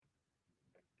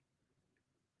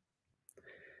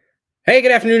Hey,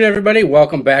 good afternoon, everybody.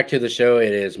 Welcome back to the show.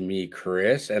 It is me,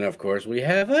 Chris, and of course, we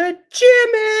have a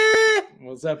Jimmy.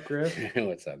 What's up, Chris?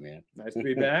 What's up, man? Nice to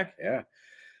be back. Yeah,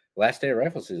 last day of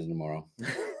rifle season tomorrow.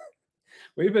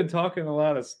 We've been talking a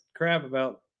lot of crap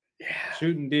about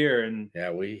shooting deer, and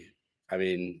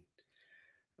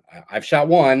I've shot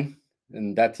one,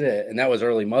 and that's it, and that was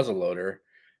early muzzleloader.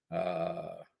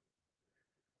 I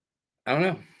don't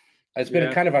know. It's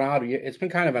been kind of an odd year. It's been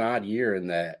kind of an odd year in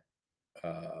that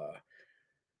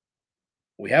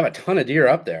we have a ton of deer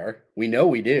up there. We know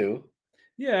we do.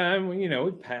 Yeah, and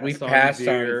we've passed on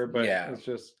deer, but it's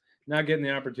just not getting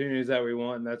the opportunities that we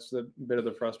want, and that's the bit of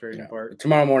the frustrating part.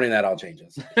 Tomorrow morning, that all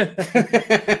changes. Yeah,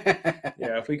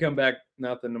 if we come back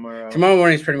nothing tomorrow. Tomorrow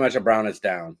morning is pretty much a brown it's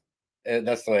down.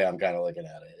 That's the way I'm kind of looking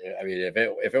at it. I mean,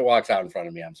 if it walks out in front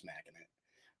of me, I'm smacking it.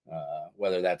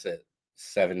 Whether that's at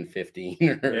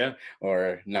 7:15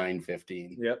 or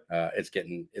 9:15. Yep. It's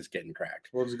getting cracked.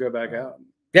 We'll just go back out.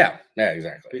 Yeah,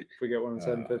 exactly. If we get one at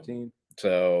 7:15.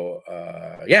 So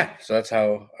so that's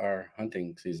how our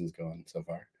hunting season's going so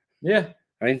far. Yeah.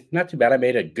 I mean, not too bad. I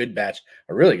made a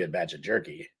really good batch of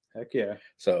jerky. Heck yeah.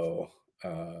 So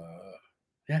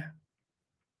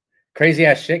crazy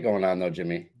ass shit going on though,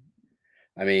 Jimmy.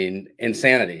 I mean,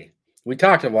 insanity. We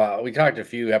talked a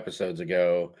few episodes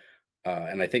ago,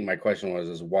 and I think my question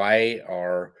was why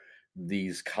are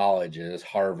these colleges,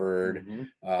 Harvard,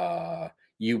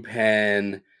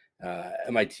 UPenn,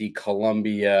 MIT,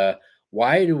 Columbia,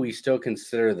 why do we still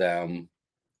consider them,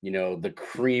 the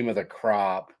cream of the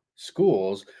crop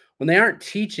schools when they aren't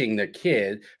teaching the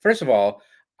kid? First of all,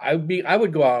 I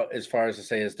would go out as far as to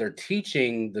say is they're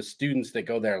teaching the students that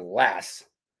go there less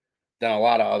than a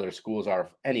lot of other schools are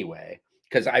anyway.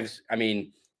 Because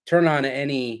turn on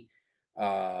any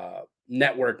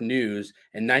network news,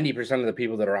 and 90% of the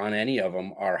people that are on any of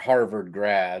them are Harvard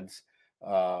grads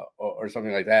or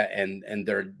something like that, and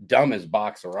they're dumb as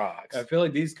box of rocks. I feel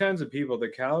like these kinds of people, the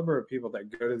caliber of people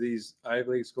that go to these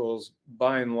Ivy League schools,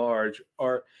 by and large,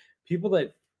 are people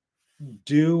that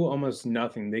do almost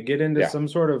nothing. They get into some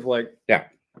sort of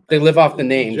they live off the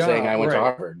name saying I went to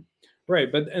Harvard,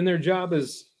 right? But their job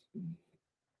is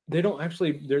they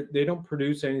don't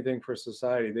produce anything for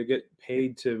society. They get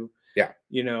paid to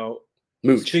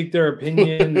mooch. Speak their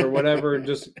opinion or whatever,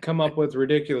 just come up with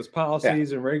ridiculous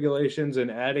policies and regulations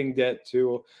and adding debt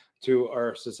to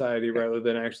our society rather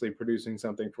than actually producing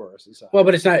something for our society. Well,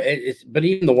 but but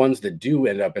even the ones that do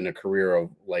end up in a career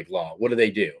of like law, what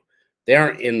do? They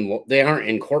aren't in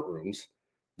courtrooms.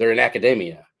 They're in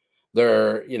academia.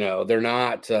 They're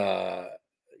not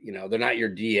they're not your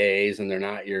DAs, and they're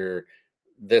not your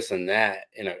this and that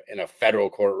in a federal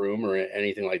courtroom or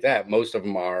anything like that. Most of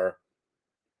them are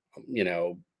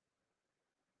on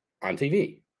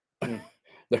TV.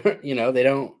 They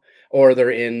don't, or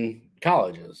they're in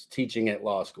colleges teaching at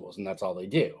law schools, and that's all they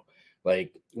do.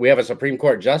 Like, we have a Supreme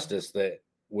Court justice that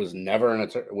was never a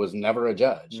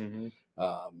judge.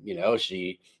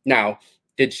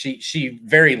 She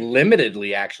very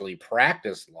limitedly actually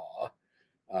practiced law.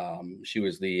 She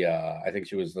was I think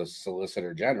she was the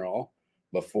Solicitor General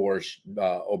before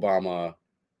Obama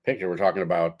picked her. We're talking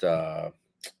about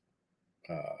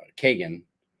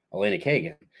Elena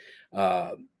Kagan.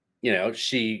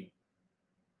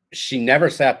 She never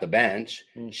sat the bench.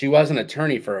 She was an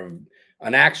attorney for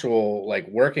an actual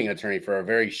working attorney for a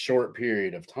very short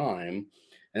period of time,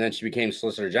 and then she became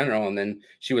Solicitor General, and then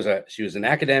she was in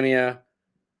academia,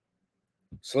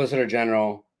 Solicitor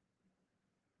General,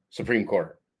 Supreme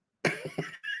Court.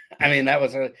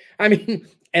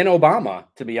 And Obama,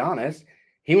 to be honest,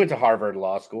 he went to Harvard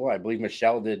Law School. I believe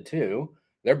Michelle did too.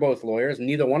 They're both lawyers.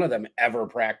 Neither one of them ever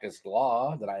practiced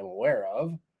law that I'm aware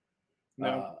of.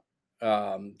 No.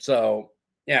 I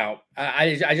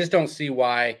just don't see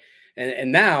why.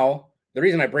 And now the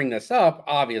reason I bring this up,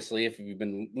 obviously, if you've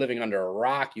been living under a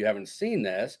rock, you haven't seen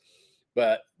this,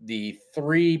 but the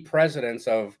three presidents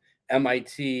of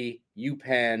MIT,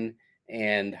 UPenn,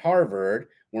 and Harvard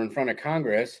were in front of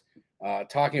Congress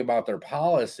talking about their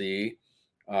policy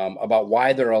about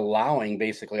why they're allowing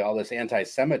basically all this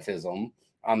anti-Semitism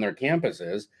on their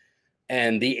campuses,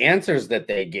 and the answers that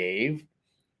they gave,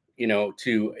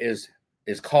 is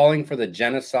calling for the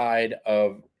genocide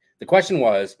of. The question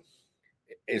was,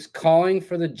 is calling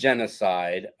for the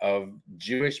genocide of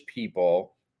Jewish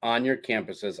people on your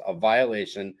campuses a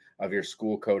violation of your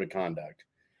school code of conduct?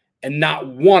 And not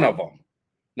one of them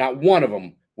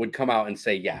would come out and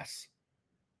say yes.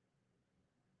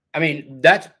 I mean,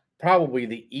 that's probably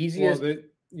the easiest. Well,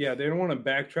 they don't want to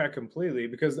backtrack completely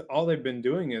because all they've been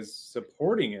doing is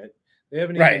supporting it. They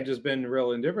haven't even just been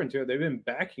real indifferent to it. They've been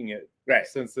backing it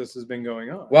since this has been going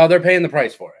on. Well, they're paying the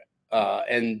price for it.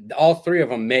 and all three of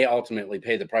them may ultimately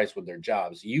pay the price with their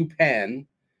jobs. UPenn,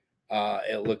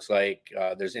 it looks like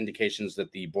there's indications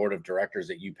that the board of directors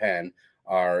at UPenn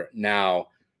are now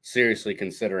seriously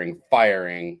considering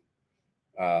firing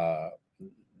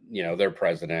their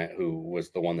president, who was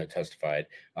the one that testified.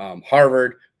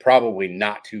 Harvard, probably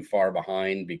not too far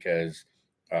behind, because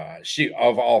she,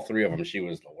 of all three of them, she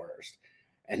was the worst.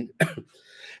 And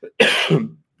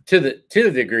to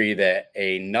the degree that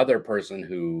another person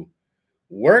who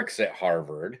works at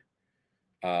Harvard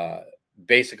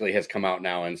basically has come out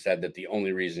now and said that the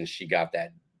only reason she got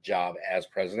that job as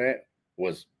president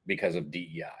was because of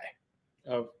DEI.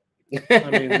 Oh, I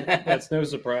mean, that's no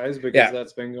surprise, because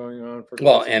that's been going on for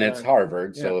and time. It's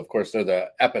Harvard, so of course they're the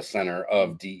epicenter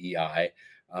of DEI.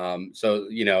 So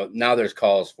now there's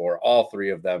calls for all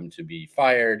three of them to be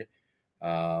fired,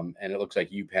 and it looks like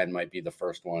UPenn might be the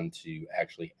first one to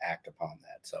actually act upon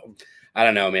that. So I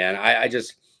don't know, man. I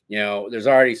just there's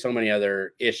already so many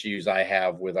other issues I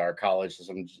have with our college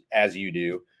system, as you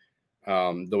do,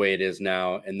 the way it is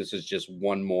now, and this is just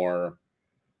one more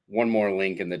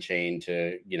link in the chain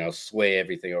to sway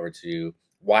everything over to,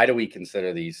 why do we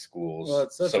consider these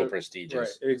schools so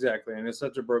prestigious? Right, exactly. And it's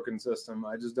such a broken system.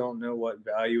 I just don't know what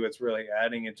value it's really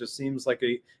adding. It just seems like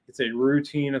it's a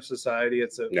routine of society.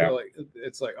 It's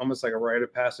like almost like a rite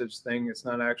of passage thing. It's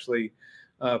not actually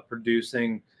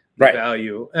producing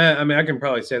value. I mean, I can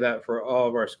probably say that for all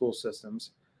of our school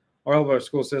systems. All of our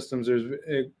school systems, there's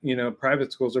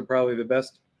private schools are probably the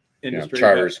best industry.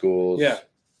 Charter schools. Yeah.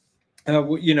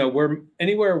 Where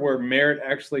anywhere where merit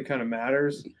actually kind of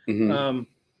matters. Mm-hmm.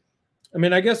 I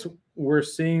mean, I guess we're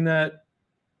seeing that.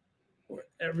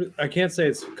 I can't say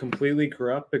it's completely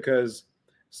corrupt, because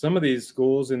some of these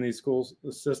schools and these school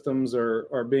systems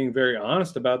are being very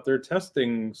honest about their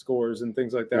testing scores and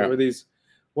things like that. Where these,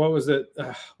 what was it?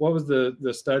 What was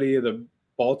the study of the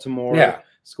Baltimore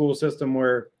school system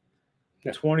where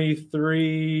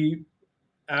 23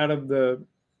 out of the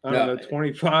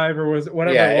 25 or was it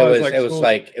whatever it was.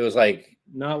 It was like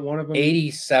not one of them.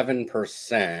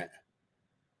 87%.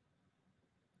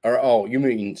 Or you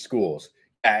mean schools?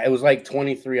 Yeah, it was like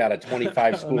 23 out of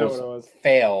 25 schools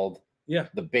failed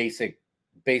the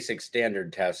basic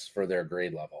standard tests for their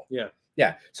grade level.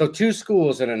 Yeah. So 2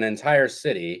 schools in an entire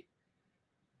city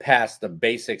passed the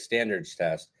basic standards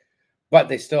test, but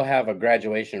they still have a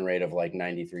graduation rate of like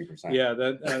 93%. Yeah,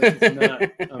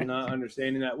 I'm not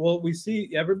understanding that. Well, we see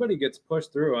everybody gets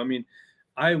pushed through. I mean,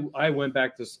 I went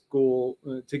back to school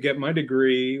to get my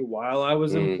degree while I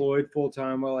was employed full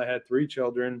time, while I had 3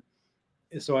 children.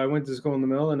 So I went to school in the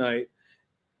middle of the night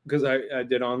because I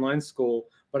did online school,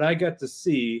 but I got to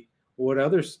see what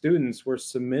other students were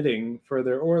submitting for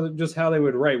their, or just how they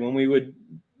would write when we would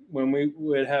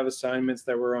have assignments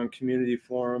that were on community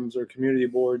forums or community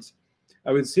boards.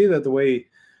 I would see that the way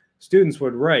students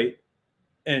would write,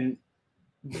 and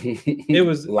it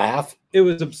was it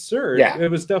was absurd. It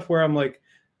was stuff where I'm like,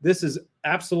 this is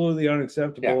absolutely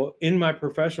unacceptable in my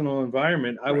professional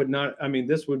environment. I would not. I mean,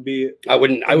 this would be. I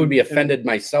would be offended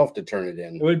myself to turn it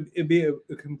in. It'd be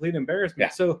a complete embarrassment. Yeah.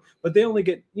 So, but they only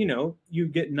get, you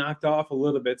get knocked off a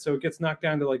little bit, so it gets knocked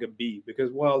down to like a B,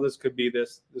 because this could be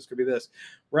this could be this,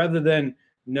 rather than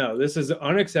no, this is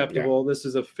unacceptable. This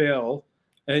is a fail.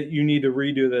 You need to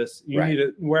redo this.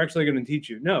 We're actually going to teach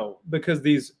you. No, because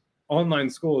these online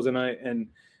schools, and I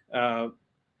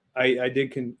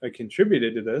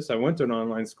contributed to this. I went to an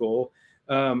online school.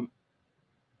 The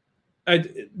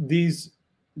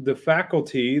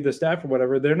faculty, the staff or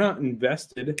whatever, they're not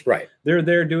invested. Right. They're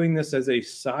there doing this as a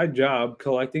side job,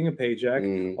 collecting a paycheck.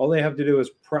 All they have to do is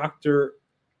proctor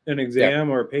an exam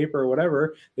or a paper or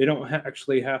whatever. They don't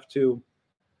actually have to.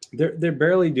 They're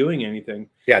barely doing anything.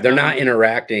 Yeah, they're not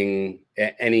interacting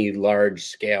at any large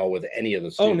scale with any of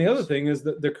the students. Oh, and the other thing is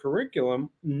that the curriculum,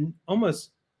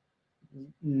 almost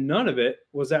none of it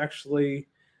was actually,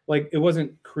 like, it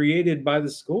wasn't created by the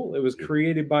school. It was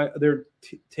created by, they're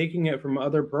taking it from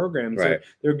other programs. Right.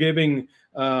 They're giving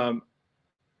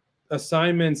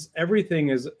assignments. Everything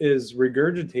is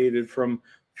regurgitated from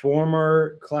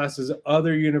former classes,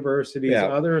 other universities,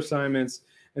 other assignments.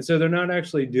 And so they're not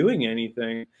actually doing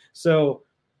anything. So,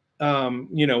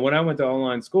 when I went to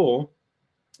online school,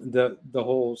 the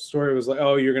whole story was like,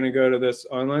 oh, you're going to go to this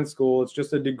online school. It's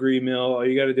just a degree mill. All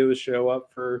you got to do is show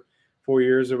up for 4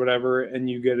 years or whatever, and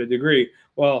you get a degree.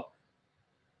 Well,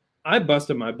 I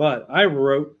busted my butt. I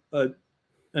wrote an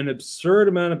absurd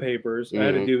amount of papers. I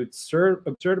had to do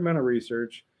absurd amount of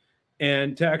research,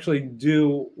 and to actually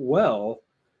do well.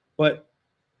 But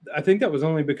I think that was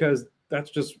only because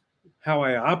that's just how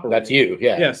I operate. That's you.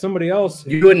 Yeah. Yeah. Somebody else.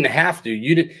 You wouldn't have to.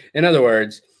 You did. In other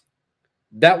words,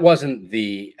 that wasn't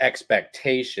the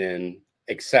expectation,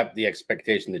 except the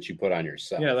expectation that you put on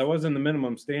yourself. Yeah, that wasn't the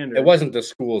minimum standard. It wasn't the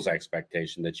school's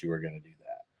expectation that you were going to do that.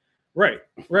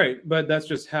 Right. But that's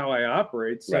just how I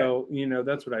operate. So,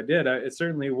 that's what I did. It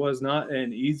certainly was not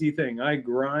an easy thing. I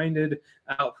grinded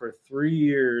out for 3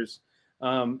 years,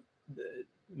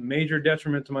 major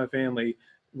detriment to my family,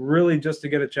 really just to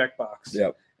get a checkbox.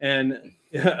 Yep. And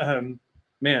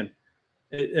man,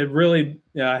 it really,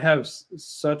 I have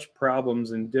such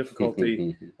problems and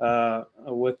difficulty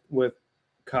with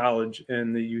college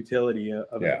and the utility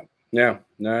of it. Yeah.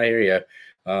 No, I hear you.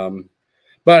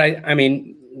 But I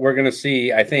mean, we're going to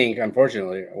see, I think,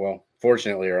 unfortunately, well,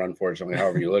 fortunately or unfortunately,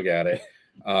 however you look at it,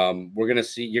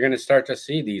 you're going to start to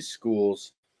see these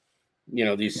schools,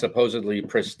 these supposedly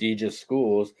prestigious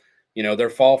schools, their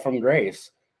fall from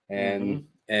grace. And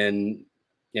they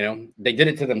did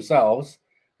it to themselves.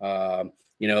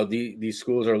 These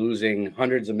schools are losing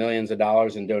hundreds of millions of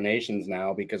dollars in donations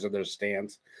now because of their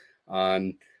stance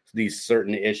on these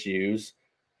certain issues.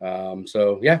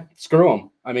 So yeah, screw them.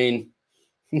 I mean,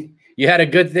 you had a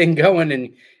good thing going,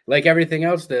 and like everything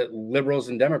else that liberals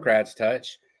and Democrats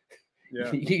touch,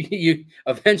 you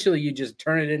eventually you just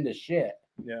turn it into shit.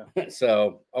 Yeah.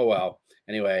 So, oh well.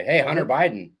 Anyway, hey, Hunter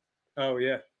Biden. Oh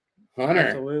yeah, Hunter.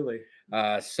 Absolutely.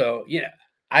 So yeah,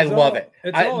 I love it.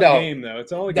 It's all a game, though.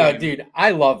 It's all a game. No, dude,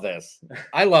 I love this.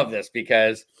 I love this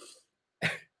because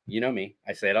you know me.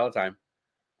 I say it all the time.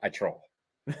 I troll.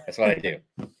 That's what I do.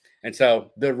 And so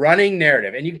the running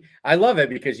narrative, and I love it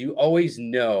because you always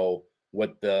know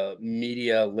what the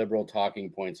media liberal talking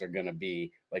points are going to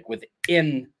be. Like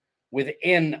within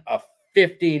a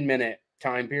 15-minute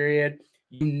time period,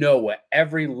 you know what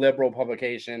every liberal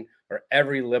publication or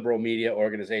every liberal media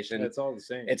organization. It's all the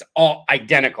same. It's all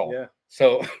identical. Yeah.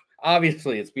 So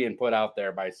obviously it's being put out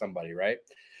there by somebody, right?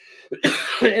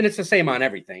 And it's the same on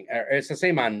everything. It's the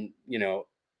same on,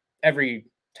 every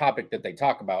topic that they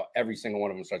talk about. Every single one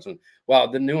of them starts with,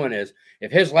 well, the new one is,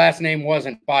 if his last name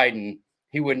wasn't Biden,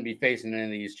 he wouldn't be facing any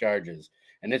of these charges.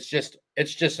 And it's just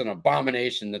an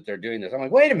abomination that they're doing this. I'm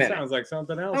like, wait a minute. Sounds like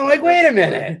something else. I'm like, wait a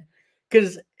minute.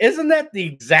 Because isn't that the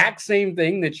exact same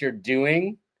thing that you're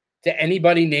doing to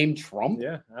anybody named Trump?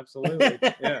 Yeah, absolutely.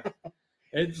 Yeah.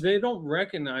 They don't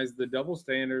recognize the double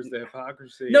standards, the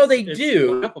hypocrisy. No, they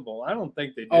do. Laughable. I don't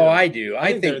think they do. Oh, I do.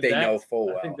 I think they know full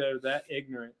well. I think they're that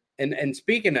ignorant. And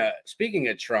speaking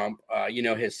of Trump,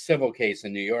 his civil case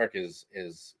in New York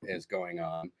is going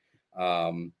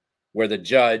on, where the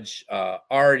judge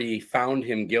already found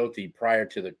him guilty prior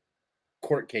to the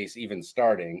court case even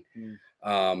starting.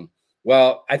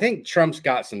 Well, I think Trump's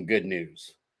got some good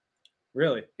news.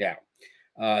 Really? Yeah.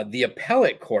 The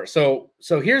appellate court. So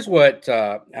here's what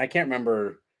I can't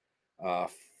remember.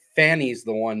 Fanny's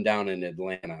the one down in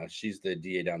Atlanta. She's the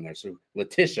DA down there. So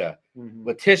Letitia's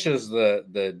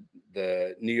the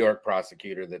New York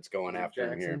prosecutor that's going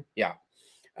after him here. Yeah.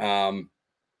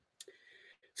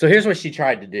 So here's what she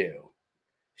tried to do.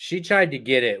 She tried to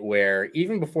get it where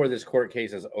even before this court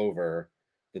case is over,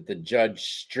 that the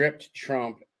judge stripped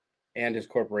Trump and his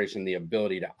corporation the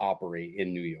ability to operate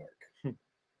in New York.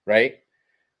 Right?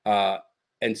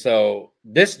 And so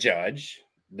this judge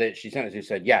that she sent it to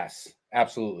said, yes,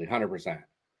 absolutely, 100%.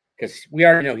 Because we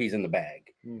already know he's in the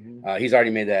bag. He's already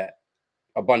made that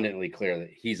abundantly clear that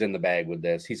he's in the bag with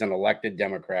this. He's an elected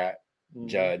Democrat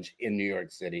judge in New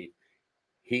York City.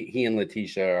 He and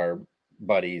Letitia are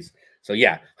buddies. So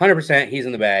yeah, 100%, he's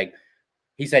in the bag.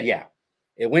 He said, yeah.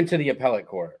 It went to the appellate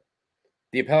court.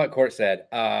 The appellate court said,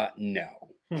 no.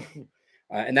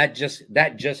 And that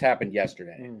just happened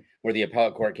yesterday, where the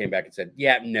appellate court came back and said,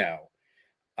 yeah, no.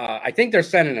 I think they're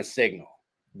sending a signal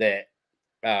that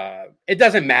it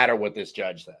doesn't matter what this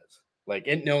judge says. Like,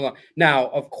 now,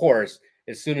 of course,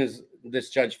 as soon as this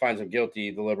judge finds him guilty,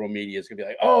 the liberal media is going to be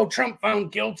like, oh, Trump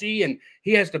found guilty and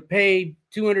he has to pay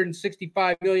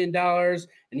 $265 million and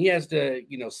he has to,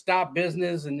 stop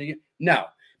business. And no,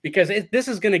 because this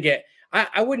is going to get,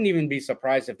 I wouldn't even be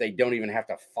surprised if they don't even have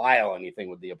to file anything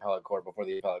with the appellate court before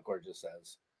the appellate court just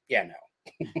says, yeah, no,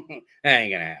 that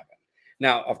ain't going to happen.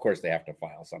 Now, of course, they have to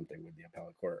file something with the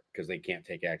appellate court because they can't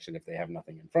take action if they have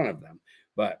nothing in front of them.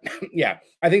 But yeah,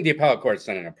 I think the appellate court's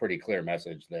sending a pretty clear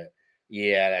message that,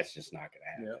 yeah, that's just not going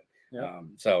to happen. Yep.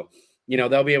 So,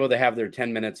 they'll be able to have their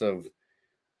 10 minutes of,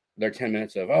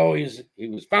 oh, he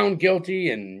was found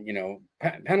guilty and,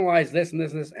 penalized this and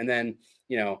this and this. And then,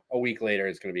 a week later,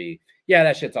 it's going to be, yeah,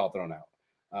 that shit's all thrown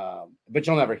out. But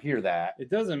you'll never hear that. It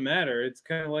doesn't matter. It's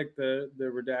kind of like the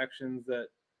redactions that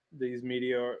these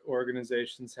media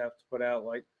organizations have to put out.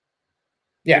 Like,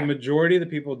 the majority of the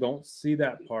people don't see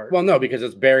that part. Well, no, because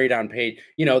it's buried on page,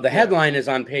 the headline is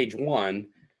on page 1,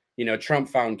 Trump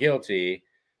found guilty,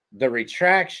 the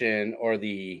retraction or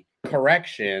the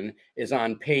correction is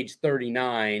on page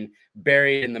 39,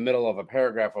 buried in the middle of a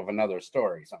paragraph of another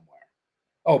story somewhere.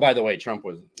 Oh, by the way, Trump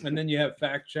was. And then you have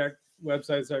fact check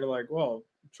websites that are like, well,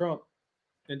 Trump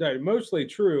indicted, mostly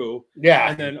true. Yeah.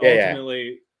 And then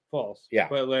ultimately false. Yeah.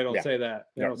 But they don't say that.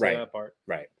 They don't say that part.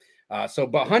 Right.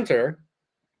 But Hunter.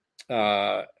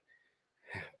 How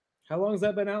long has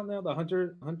that been out now? The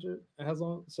Hunter has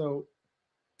long. So.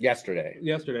 Yesterday.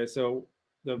 So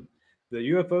the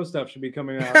UFO stuff should be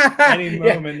coming out any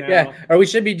moment now. Yeah, or we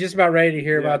should be just about ready to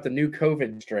hear about the new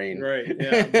COVID strain. Right.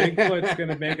 Yeah. Bigfoot's going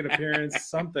to make an appearance.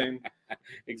 Something.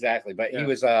 Exactly. But he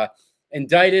was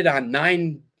indicted on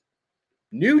 9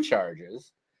 new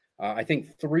charges. I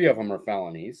think 3 of them are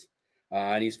felonies.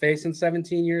 And he's facing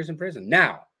 17 years in prison.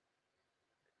 Now,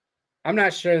 I'm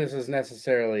not sure this is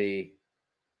necessarily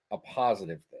a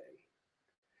positive thing.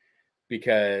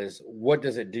 Because what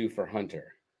does it do for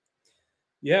Hunter?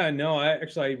 Yeah, no, I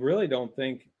really don't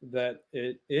think that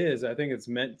it is. I think it's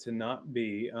meant to not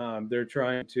be. They're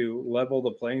trying to level the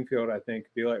playing field, I think.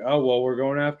 Be like, oh, well, we're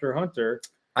going after Hunter.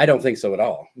 I don't think so at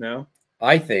all. No?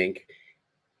 I think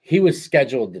he was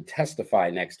scheduled to testify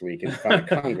next week in front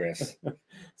of Congress.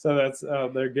 So that's,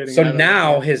 they're getting. So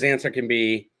now his answer can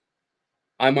be,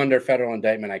 I'm under federal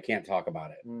indictment. I can't talk about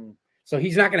it. So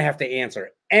he's not going to have to answer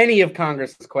any of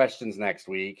Congress's questions next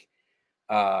week.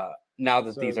 Now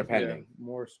that these are pending.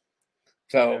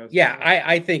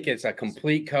 I think it's a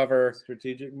complete cover.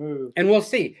 Strategic move. And we'll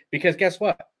see. Because guess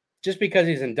what? Just because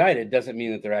he's indicted doesn't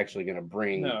mean that they're actually going to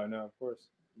bring. No, of course.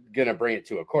 Going to bring it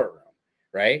to a courtroom,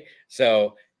 right?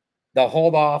 So they'll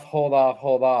hold off,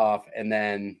 and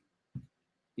then,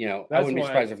 I wouldn't be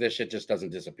surprised if this shit just doesn't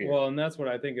disappear. Well, and that's what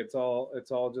I think. It's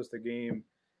all just a game.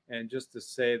 And just to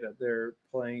say that they're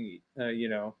playing,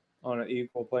 on an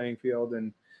equal playing field,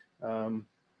 and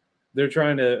they're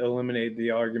trying to eliminate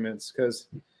the arguments because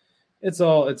it's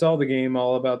all the game,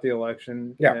 all about the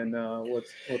election and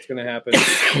what's going to happen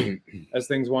as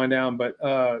things wind down. But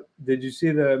did you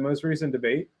see the most recent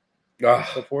debate, the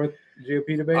 4th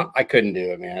GOP debate? I couldn't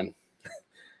do it, man.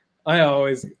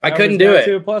 I couldn't do it.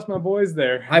 Too, plus, my boys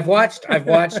there. I've watched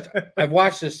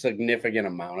a significant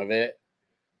amount of it.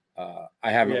 I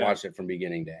haven't watched it from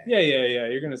beginning to end. Yeah.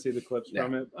 You're going to see the clips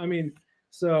from it. I mean,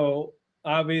 so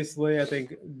obviously, I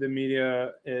think the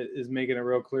media is making it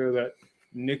real clear that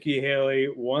Nikki Haley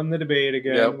won the debate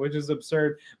again, which is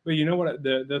absurd. But you know what?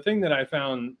 The thing that I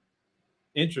found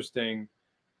interesting,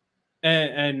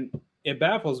 and it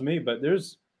baffles me, but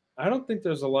I don't think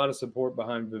there's a lot of support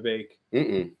behind Vivek.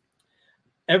 Mm-mm.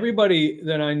 Everybody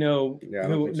that I know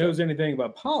who knows anything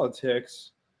about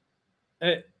politics,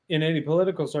 in any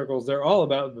political circles, they're all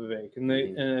about Vivek, and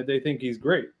they think he's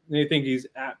great. They think he's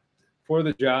apt for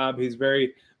the job. He's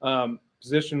very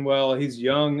positioned well. He's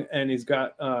young, and he's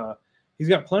got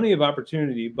plenty of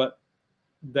opportunity. But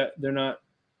that they're not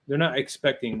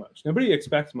expecting much. Nobody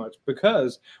expects much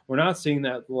because we're not seeing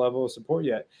that level of support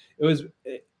yet.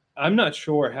 I'm not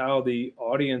sure how the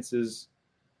audience is,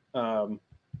 how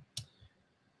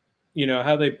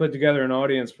they put together an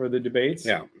audience for the debates.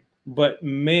 Yeah. But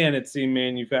man, it seemed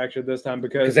manufactured this time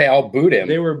because they all booed him.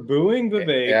 They were booing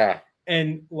Vivek,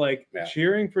 and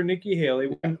cheering for Nikki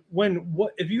Haley.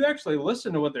 If you actually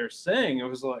listen to what they're saying, it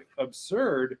was like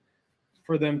absurd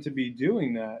for them to be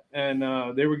doing that, and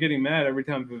they were getting mad every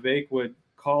time Vivek would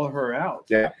call her out.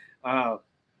 Yeah,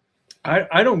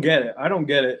 I don't get it.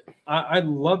 I'd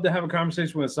love to have a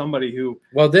conversation with somebody who.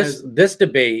 Well, this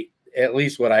debate, at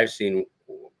least what I've seen,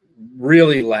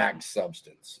 really lacked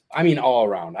substance. I mean, all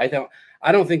around. I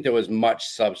don't think there was much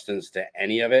substance to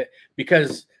any of it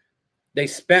because they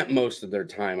spent most of their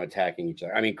time attacking each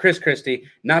other. I mean, Chris Christie,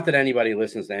 not that anybody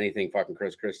listens to anything fucking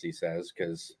Chris Christie says,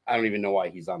 because I don't even know why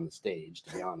he's on the stage,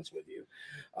 to be honest with you.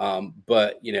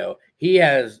 But, he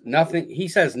has nothing. He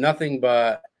says nothing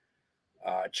but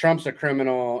Trump's a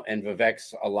criminal and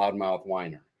Vivek's a loudmouth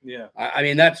whiner. Yeah. I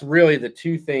mean, that's really the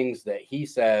two things that he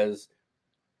says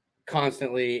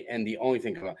constantly, and the only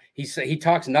thing he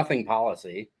talks nothing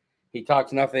policy, he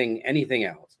talks nothing anything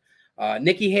else.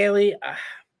 Nikki Haley,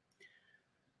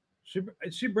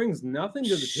 she brings nothing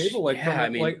to the table.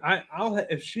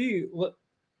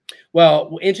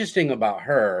 Well, interesting about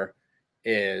her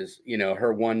is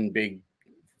her one big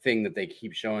thing that they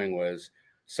keep showing was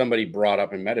somebody brought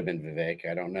up, and might have been Vivek,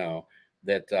 I don't know,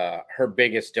 that her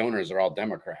biggest donors are all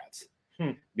Democrats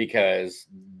because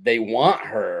they want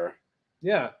her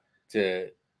to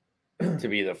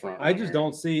be the front runner. I just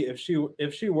don't see if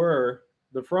she were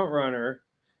the front runner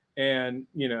and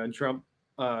and Trump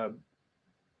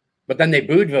but But then they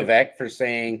booed Vivek for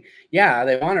saying, yeah,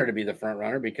 they want her to be the front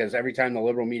runner because every time the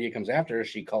liberal media comes after her,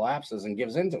 she collapses and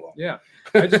gives into them. Yeah.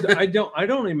 I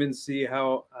don't even see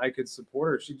how I could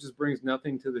support her. She just brings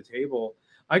nothing to the table.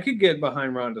 I could get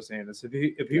behind Ron DeSantis.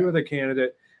 If he were the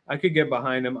candidate, I could get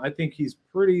behind him. I think he's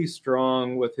pretty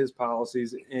strong with his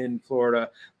policies in Florida.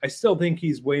 I still think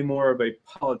he's way more of a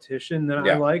politician than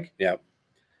I like. Yeah.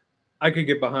 I could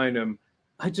get behind him.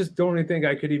 I just don't even think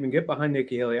I could even get behind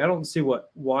Nikki Haley. I don't see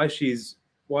why she's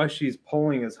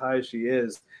polling as high as she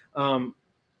is. I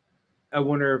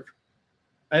wonder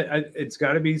if it's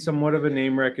got to be somewhat of a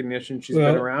name recognition. She's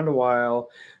been around a while.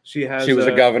 She was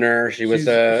a governor. She's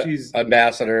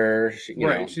ambassador.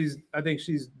 I think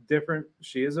she's different.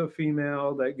 She is a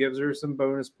female. That gives her some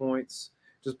bonus points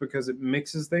just because it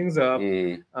mixes things up.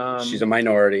 She's a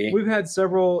minority. We've had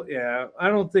several. Yeah, I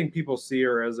don't think people see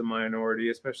her as a minority,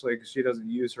 especially because she doesn't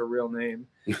use her real name.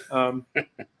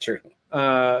 True.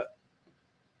 But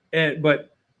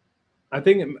I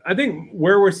think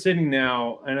where we're sitting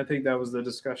now, and I think that was the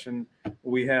discussion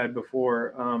we had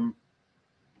before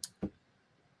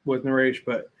with Naresh,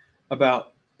 but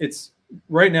about it's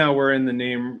right now we're in the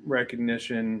name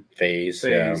recognition phase.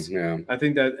 Yeah. I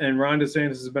think that, and Ron DeSantis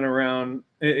has been around.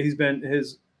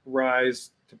 His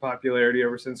rise to popularity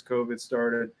ever since COVID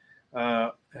started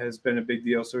has been a big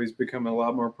deal. So he's become a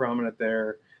lot more prominent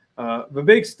there.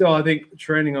 Vivek's still, I think,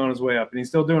 trending on his way up, and he's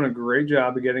still doing a great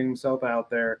job of getting himself out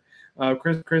there.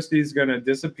 Christie's going to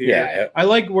disappear. Yeah. I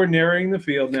like we're narrowing the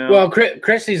field now. Well,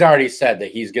 Christie's already said that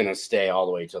he's going to stay all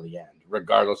the way to the end,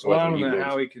 regardless of what I don't know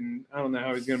how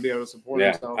he's going to be able to support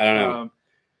himself. I don't know.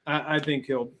 I think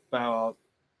he'll bow out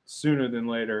sooner than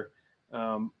later.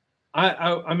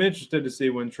 I'm interested to see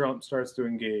when Trump starts to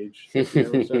engage. What's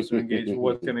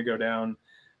going to go down.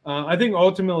 I think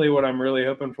ultimately what I'm really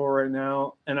hoping for right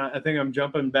now, and I think I'm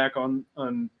jumping back on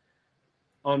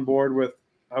board with,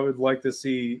 I would like to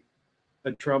see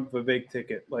a Trump Vivek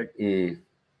ticket. Like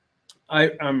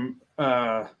I'm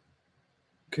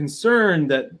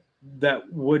concerned that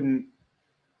wouldn't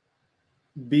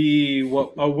be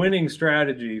a winning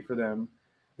strategy for them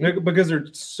because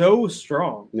they're so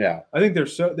strong. Yeah, I think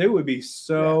they would be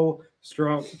so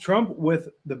strong. Trump with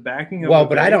the backing of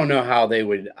but I don't know how they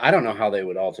would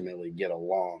ultimately get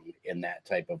along in that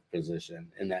type of position.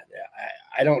 In that,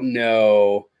 I don't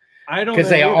know. I don't, because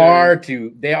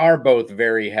they are both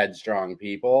very headstrong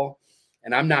people,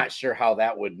 and I'm not sure how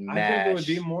that would match. I think it would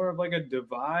be more of like a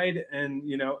divide, and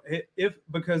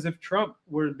because if Trump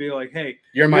were to be like, "Hey,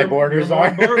 you're my borders are,"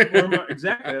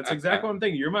 exactly, that's exactly what I'm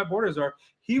thinking. You're my borders are.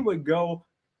 He would go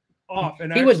off,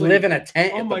 and he would live in a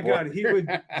tent. Oh my God, he would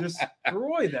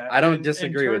destroy that. I don't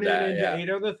disagree with that. And turn it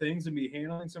into 8 other things and be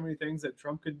handling so many things that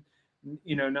Trump could,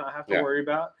 not have to worry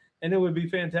about, and it would be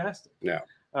fantastic. Yeah.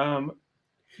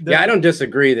 I don't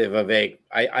disagree that Vivek.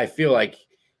 I feel like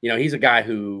he's a guy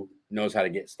who knows how to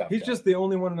get stuff. He's just the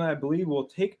only one that I believe will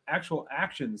take actual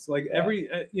actions. Like every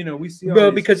we see.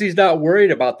 Because he's not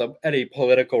worried about any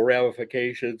political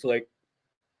ramifications. Like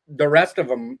the rest of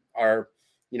them are,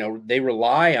 they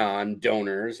rely on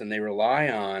donors and they rely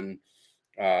on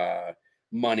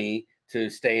money to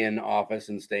stay in office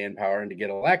and stay in power and to get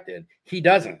elected. He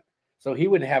doesn't. So he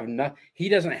would have he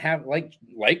doesn't have like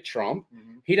Trump.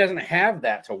 Mm-hmm. He doesn't have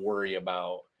that to worry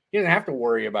about. He doesn't have to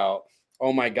worry about,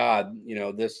 oh my God,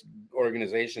 this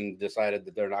organization decided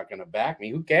that they're not going to back me.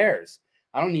 Who cares?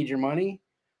 I don't need your money.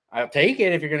 I'll take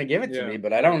it if you're going to give it to me,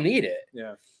 but I don't need it.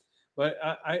 Yeah. But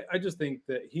I just think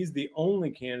that he's the only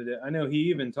candidate. I know he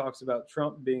even talks about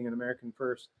Trump being an American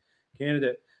first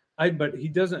candidate. But he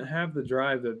doesn't have the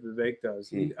drive that Vivek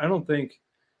does. I don't think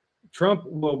Trump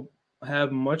will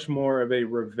have much more of a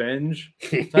revenge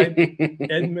type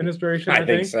administration. I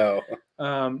think so.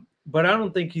 But I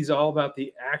don't think he's all about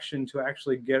the action to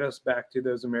actually get us back to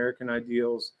those American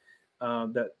ideals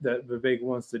that Vivek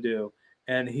wants to do.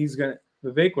 And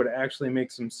Vivek would actually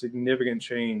make some significant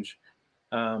change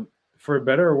for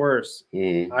better or worse.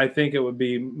 I think it would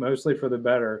be mostly for the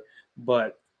better,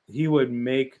 but he would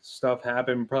make stuff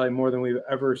happen probably more than we've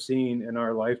ever seen in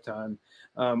our lifetime.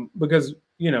 Because,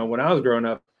 when I was growing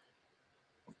up,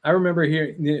 I remember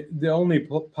hearing the only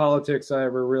politics I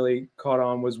ever really caught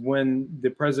on was when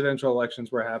the presidential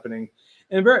elections were happening.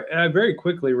 And I very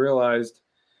quickly realized,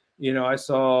 I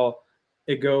saw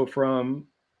it go from,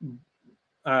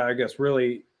 I guess,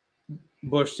 really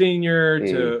Bush Sr.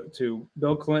 to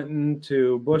Bill Clinton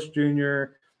to Bush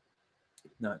Jr.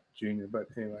 Not Jr., but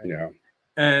anyway. Yeah.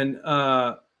 And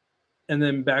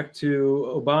then back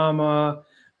to Obama.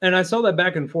 And I saw that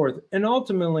back and forth, and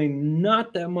ultimately,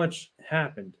 not that much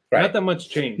happened. Right. Not that much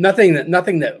changed. Nothing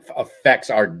that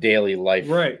affects our daily life.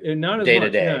 Right, and not as day much.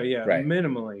 To day. No, yeah, right.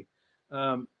 Minimally.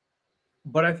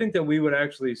 But I think that we would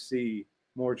actually see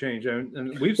more change,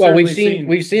 and we've seen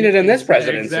it in this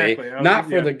presidency, exactly. Not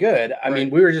for the good. I mean,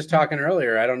 we were just talking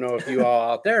earlier. I don't know if you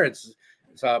all out there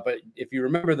but if you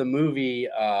remember the movie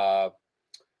Home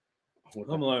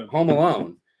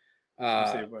Alone,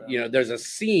 there's a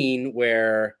scene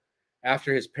where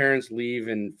after his parents leave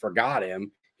and forgot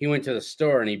him, he went to the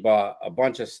store and he bought a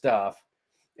bunch of stuff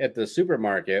at the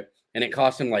supermarket, and it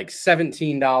cost him like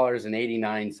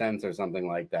 $17.89 or something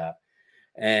like that.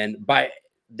 And by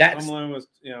that's Home Alone was,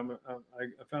 I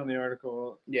found the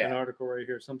article, an article right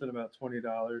here, something about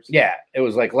 $20. Yeah, it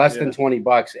was like less than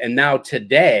 $20. And now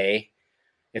today,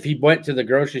 if he went to the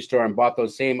grocery store and bought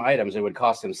those same items, it would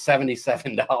cost him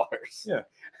 $77. Yeah.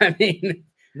 I mean,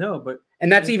 no, but and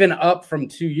that's even up from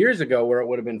 2 years ago where it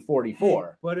would have been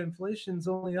 44. But inflation's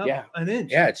only up an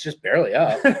inch. Yeah, it's just barely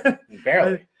up.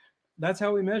 Barely. That's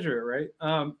how we measure it, right?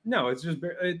 No, it's just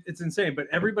it's insane. But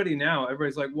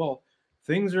everybody's like, well,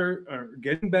 things are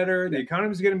getting better. The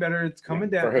economy's getting better. It's coming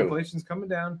down. Inflation's coming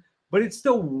down, but it's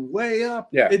still way up.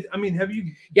 Yeah. Have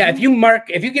you? Yeah. If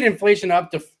you get inflation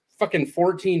up to fucking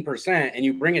 14% and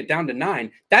you bring it down to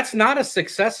 9%, that's not a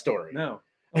success story. No.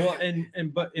 Well,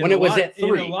 but when it was at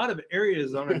 3%, in a lot of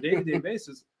areas on a day-to-day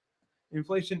basis,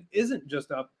 inflation isn't just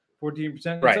up 14%.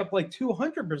 It's up like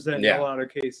 200% in a lot of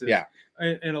cases. Yeah.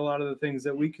 And a lot of the things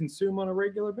that we consume on a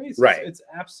regular basis. Right. It's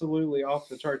absolutely off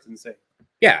the charts insane.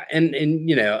 Yeah. And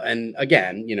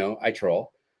again, I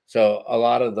troll. So a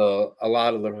lot of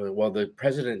the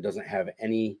president doesn't have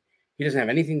anything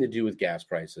to do with gas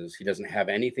prices. He doesn't have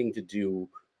anything to do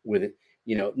with it.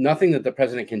 Nothing that the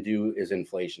president can do is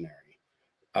inflationary.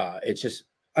 It's just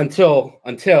until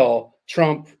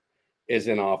Trump is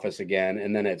in office again,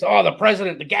 and then it's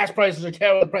the gas prices are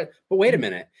terrible. But wait a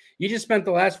minute, you just spent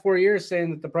the last 4 years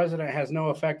saying that the president has no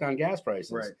effect on gas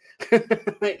prices, right?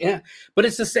 Yeah, but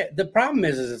it's the same. The problem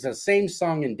is it's the same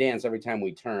song and dance every time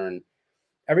we turn.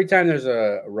 Every time there's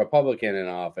a Republican in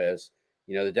office,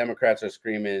 the Democrats are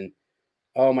screaming,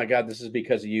 "Oh my God, this is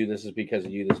because of you. This is because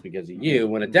of you. This is because of you."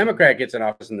 When a Democrat gets in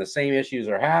office and the same issues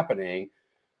are happening,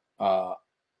 the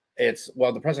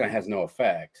president has no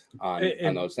effect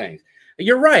on those things.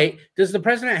 You're right. Does the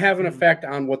president have an effect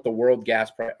on what the world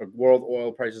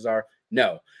oil prices are?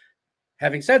 No.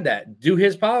 Having said that, do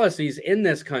his policies in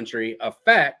this country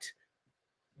affect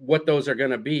what those are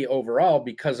going to be overall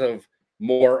because of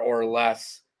more or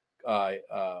less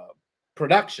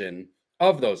production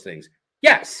of those things?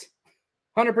 Yes,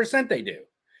 100% they do.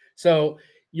 So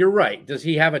you're right. Does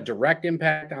he have a direct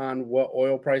impact on what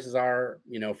oil prices are,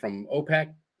 from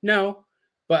OPEC? No,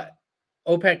 but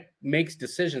OPEC makes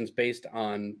decisions based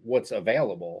on what's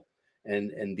available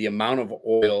and the amount of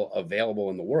oil available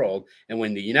in the world. And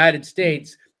when the United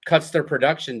States cuts their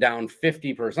production down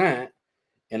 50%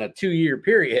 in a 2-year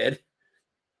period,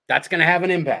 that's going to have an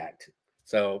impact.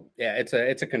 So yeah, it's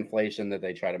a conflation that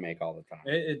they try to make all the time.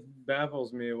 It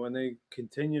baffles me when they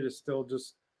continue to still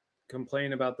just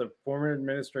complain about the former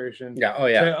administration. Yeah. Oh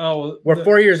yeah. Say, we're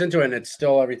 4 years into it and it's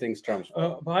still everything's Trump's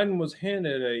fault. Biden was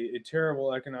handed a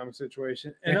terrible economic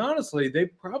situation. And honestly, they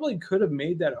probably could have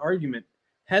made that argument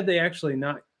had they actually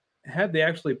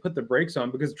put the brakes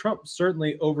on, because Trump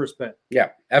certainly overspent. Yeah,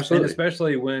 absolutely. And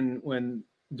especially when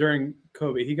during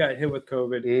COVID, he got hit with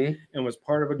COVID and was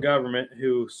part of a government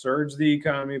who surged the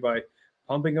economy by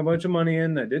pumping a bunch of money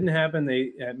in that didn't happen.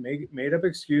 They had made up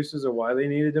excuses of why they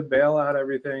needed to bail out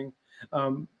everything.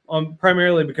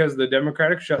 Primarily because of the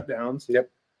Democratic shutdowns. Yep.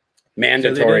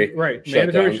 Mandatory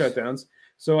shutdowns.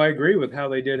 So I agree with how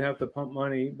they did have to pump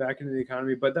money back into the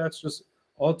economy, but that's just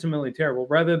ultimately terrible.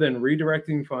 Rather than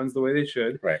redirecting funds the way they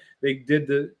should, they did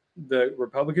the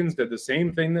Republicans did the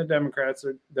same thing that Democrats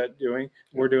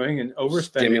were doing and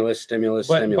overspending. Stimulus.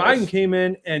 But Biden came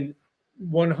in and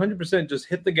 100% just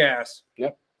hit the gas.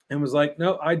 Yep. And was like,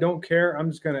 no, I don't care.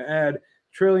 I'm just going to add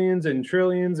trillions and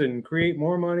trillions and create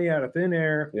more money out of thin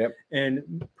air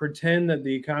and pretend that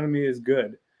the economy is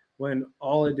good, when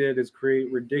all it did is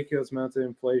create ridiculous amounts of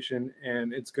inflation,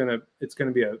 and it's gonna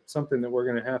be something that we're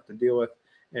gonna have to deal with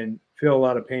and feel a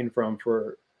lot of pain from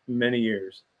for many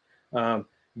years.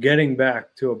 Getting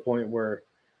back to a point where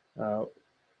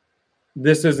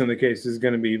this isn't the case is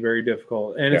going to be very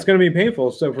difficult, and it's going to be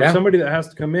painful. So for somebody that has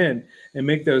to come in and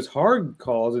make those hard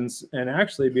calls and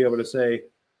actually be able to say,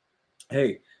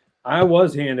 hey, I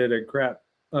was handed a crap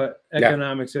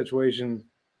economic situation.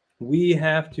 We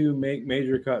have to make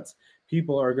major cuts.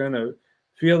 People are going to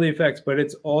feel the effects, but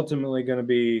it's ultimately going to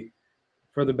be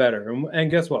for the better.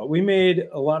 And guess what? We made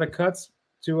a lot of cuts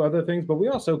to other things, but we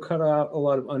also cut out a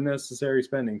lot of unnecessary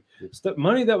spending.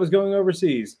 Money that was going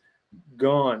overseas,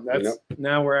 gone.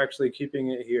 Now we're actually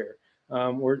keeping it here.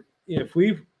 if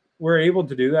we were able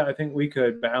to do that, I think we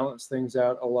could balance things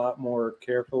out a lot more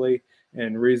carefully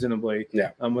and reasonably,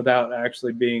 without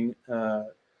actually being, too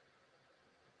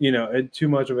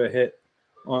much of a hit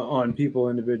on people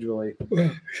individually.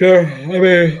 Sure. I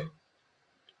mean,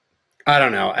 I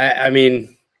don't know. I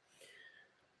mean,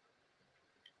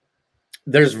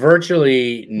 there's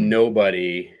virtually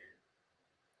nobody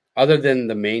other than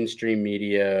the mainstream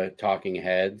media talking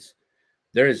heads.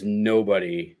 There is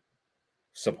nobody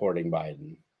supporting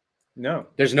Biden. No,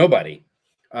 there's nobody.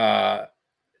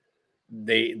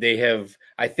 They have.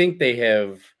 I think they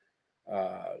have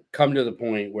come to the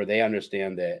point where they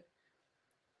understand that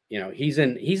he's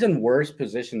in worse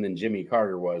position than Jimmy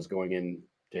Carter was going into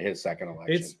his second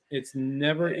election. It's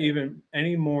never even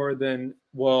any more than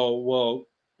well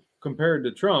compared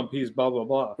to Trump, he's blah blah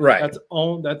blah. Right. That's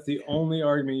the only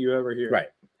argument you ever hear. Right.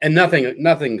 And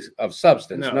nothing of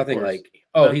substance. No, nothing of like,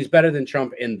 he's better than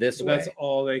Trump in this way. That's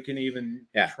all they can even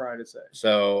try to say.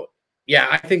 So yeah,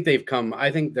 I think they've come.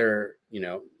 I think they're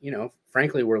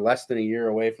frankly, we're less than a year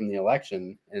away from the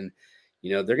election, and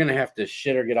they're going to have to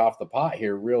shit or get off the pot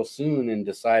here real soon in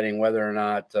deciding whether or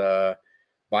not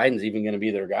Biden's even going to be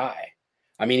their guy.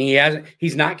 I mean,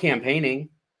 he's not campaigning.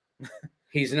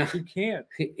 He's not. You can't.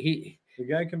 The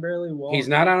guy can barely walk. He's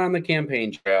not out on the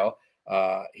campaign trail.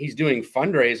 He's doing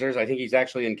fundraisers. I think he's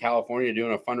actually in California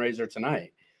doing a fundraiser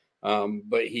tonight.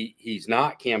 But he's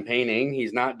not campaigning.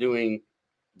 He's not doing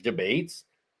debates.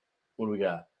 What do we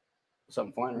got?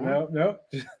 Something flying around? No.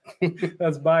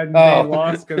 That's Biden. He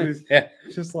lost because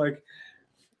he's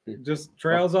just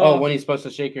trails off. Oh, when he's supposed to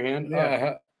shake your hand?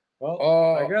 Yeah.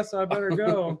 I guess I better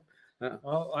go.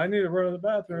 I need to run to the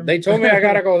bathroom. They told me I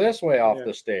got to go this way off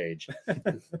the stage.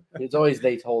 It's always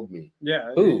they told me.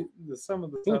 Yeah. Who? Some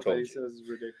of the stuff that he says is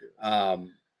ridiculous.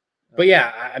 But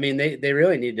yeah, I mean, they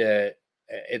really need to.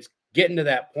 It's getting to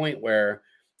that point where,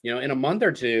 in a month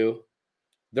or two,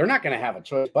 they're not going to have a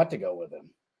choice but to go with him.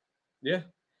 Yeah.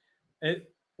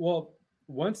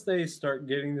 Once they start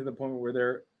getting to the point where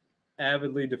they're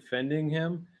avidly defending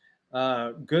him,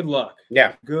 good luck.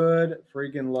 Yeah. Good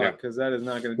freaking luck, because that is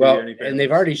not going to do anything. And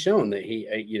they've already shown that he,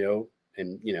 I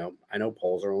know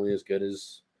polls are only as good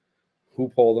as who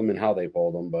polled them and how they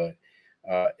polled them, but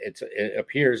it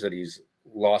appears that he's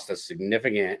lost a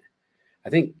significant.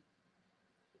 I think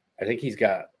he's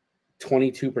got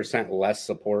 22% less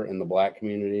support in the Black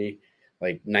community,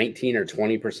 like 19 or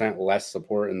 20% less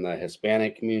support in the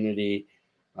Hispanic community.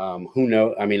 Who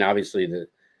knows? I mean, obviously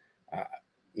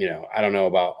I don't know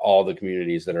about all the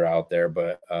communities that are out there,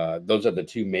 but those are the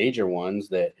two major ones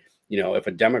that,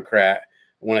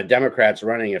 when a Democrat's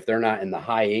running, if they're not in the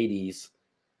high 80s,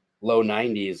 low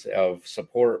 90s of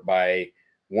support by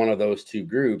one of those two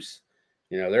groups,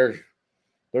 they're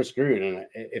screwed. And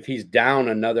if he's down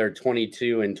another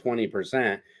 22 and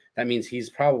 20%, that means he's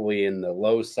probably in the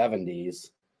low 70s.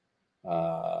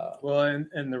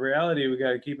 And the reality we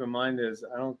got to keep in mind is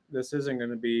this isn't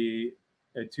going to be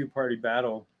a two-party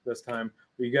battle this time.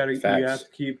 You have to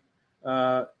keep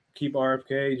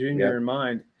RFK Jr. in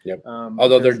mind. Yep.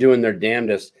 Although they're doing their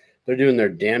damnedest.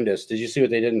 Did you see what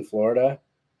they did in Florida?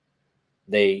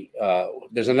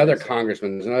 There's another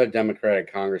congressman. There's another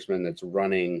Democratic congressman that's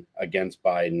running against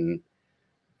Biden,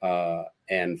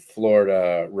 and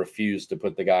Florida refused to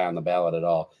put the guy on the ballot at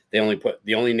all.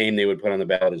 The only name they would put on the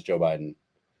ballot is Joe Biden.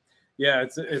 Yeah,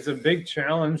 it's a big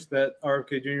challenge that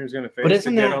RFK Jr. is going to face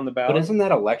to get on the ballot. But isn't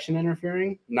that election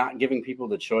interfering? Not giving people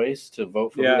the choice to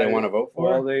vote for who they want to vote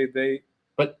for? Well,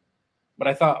 But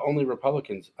I thought only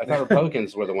Republicans. I thought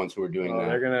Republicans were the ones who were doing that.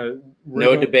 They're gonna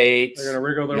no debates. They're gonna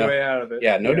wriggle their way out of it.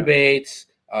 Yeah, no debates.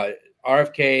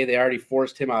 RFK, they already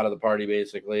forced him out of the party,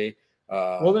 basically.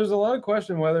 There's a lot of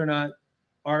question whether or not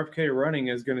RFK running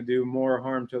is going to do more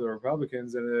harm to the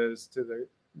Republicans than it is to the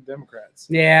Democrats.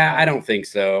 Yeah, I don't think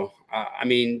so. I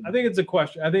mean, I think it's a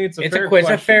question. I think it's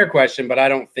a fair question, but I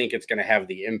don't think it's going to have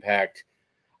the impact.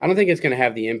 I don't think it's going to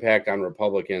have the impact on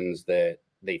Republicans that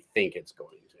they think it's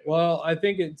going to. Well, I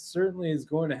think it certainly is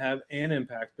going to have an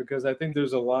impact because I think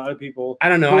there's a lot of people. I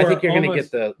don't know. I think you're going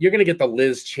to get the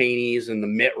Liz Cheneys and the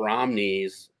Mitt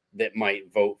Romneys that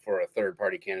might vote for a third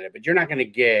party candidate, but you're not going to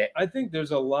get. I think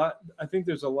there's a lot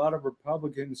of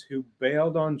Republicans who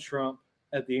bailed on Trump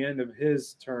at the end of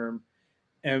his term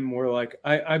and were like,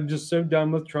 I'm just so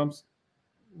done with Trump's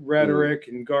rhetoric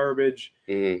and garbage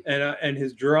and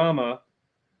his drama.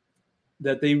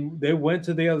 That they went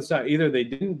to the other side. Either they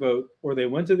didn't vote or they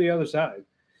went to the other side.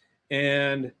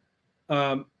 And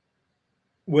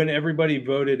when everybody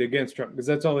voted against Trump, because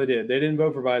that's all they did. They didn't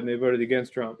vote for Biden. They voted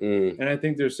against Trump. And I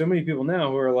think there's so many people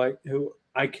now who are like,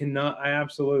 I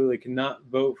absolutely cannot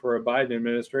vote for a Biden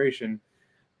administration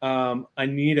I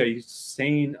need a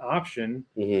sane option.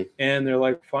 Mm-hmm. And they're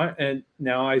like, fine. And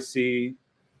now I see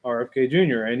RFK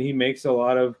Jr. and he makes a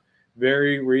lot of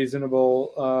very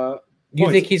reasonable. Do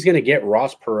you think he's going to get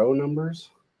Ross Perot numbers?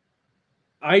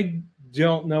 I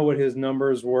don't know what his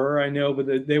numbers were. I know,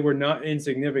 but they were not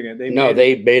insignificant. They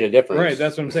made a difference. Right.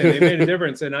 That's what I'm saying. They made a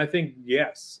difference. And I think,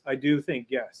 yes, I do think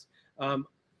yes.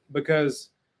 Because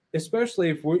especially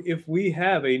if we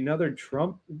have another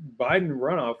Trump Biden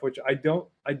runoff, which I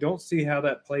don't see how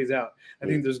that plays out. I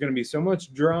think there's going to be so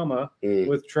much drama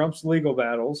with Trump's legal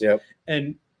battles. Yep.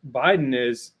 And Biden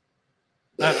is,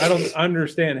 I don't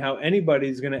understand how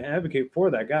anybody's going to advocate for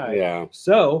that guy. Yeah.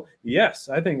 So yes,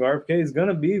 I think RFK is going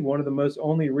to be one of the most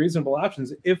only reasonable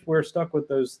options if we're stuck with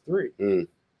those three.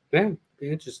 Yeah,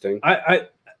 interesting.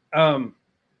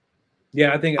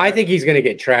 Yeah, I think he's going to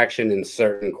get traction in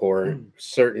certain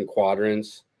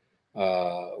quadrants.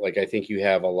 Like I think you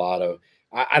have a lot of.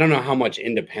 I don't know how much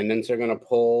independents are going to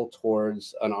pull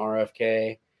towards an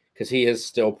RFK because he is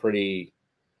still pretty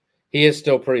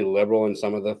liberal in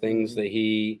some of the things that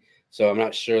he. So I'm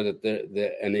not sure that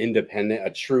a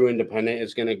true independent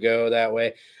is going to go that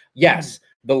way. Yes,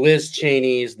 the Liz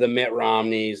Cheneys, the Mitt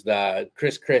Romneys, the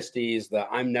Chris Christie's, the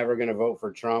I'm never going to vote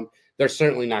for Trump. They're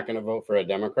certainly not going to vote for a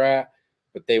Democrat,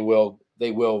 but they will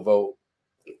vote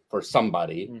for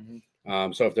somebody.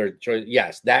 So if they're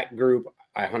yes, that group,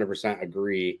 I 100%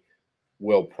 agree,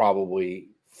 will probably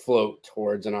float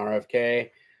towards an RFK.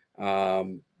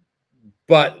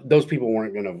 But those people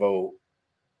weren't going to vote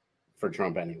for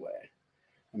Trump anyway.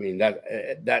 I mean,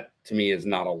 that to me is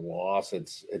not a loss.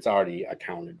 It's already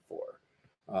accounted for.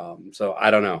 So I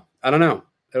don't know.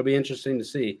 It'll be interesting to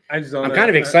see. I'm kind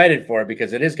of excited for it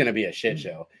because it is going to be a shit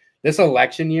show. This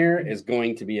election year is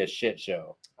going to be a shit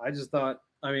show. I just thought,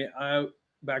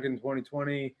 back in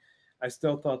 2020, I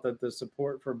still thought that the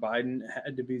support for Biden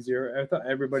had to be zero. I thought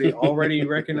everybody already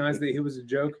recognized that he was a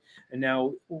joke, and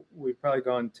now we've probably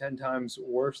gone 10 times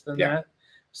worse than that.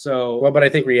 So, well, but I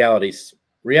think reality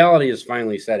is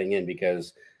finally setting in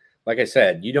because, like I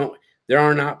said, there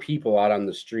are not people out on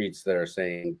the streets that are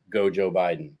saying go Joe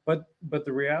Biden. But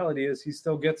the reality is he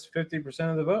still gets 50%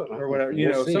 of the vote or whatever.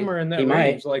 We'll see. Somewhere in that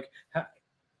range. Like,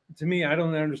 to me, I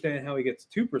don't understand how he gets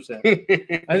 2%.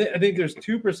 I think there's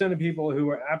 2% of people who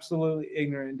are absolutely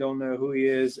ignorant and don't know who he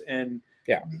is. And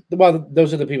well,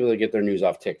 those are the people that get their news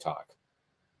off TikTok.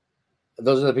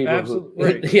 Those are the people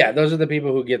those are the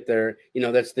people who get their,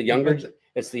 that's the younger,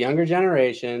 it's the younger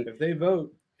generation. If they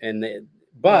vote,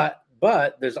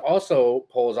 but there's also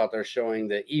polls out there showing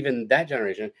that even that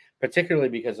generation, particularly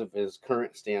because of his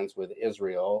current stance with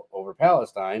Israel over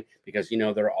Palestine, because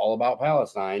they're all about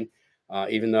Palestine.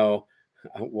 Even though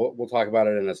we'll talk about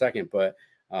it in a second, but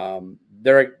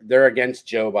they're against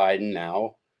Joe Biden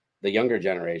now. The younger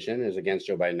generation is against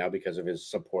Joe Biden now because of his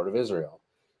support of Israel.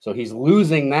 So he's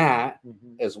losing that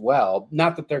as well.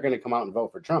 Not that they're going to come out and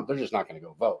vote for Trump. They're just not going to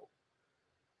go vote.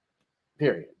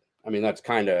 Period. I mean, that's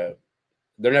they're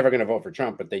never going to vote for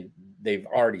Trump, but they've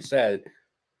already said,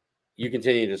 you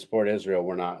continue to support Israel.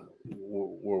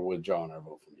 We're withdrawing our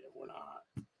vote from you.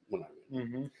 We're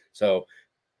not. So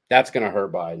that's going to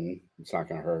hurt Biden. It's not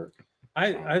going to hurt.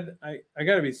 I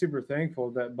got to be super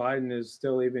thankful that Biden is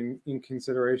still even in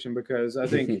consideration because I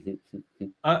think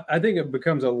I think it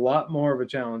becomes a lot more of a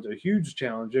challenge, a huge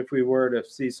challenge, if we were to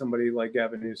see somebody like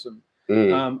Gavin Newsom.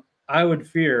 I would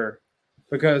fear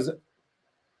because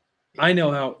I know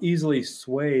how easily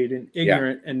swayed and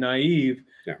ignorant and naive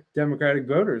Democratic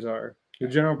voters are, the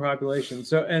general population.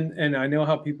 So and I know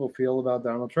how people feel about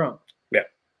Donald Trump.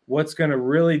 What's going to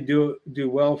really do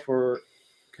well for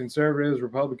conservatives,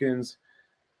 Republicans,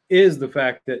 is the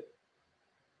fact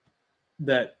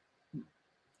that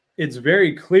it's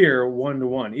very clear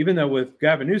 1-to-1. Even though with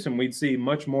Gavin Newsom, we'd see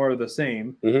much more of the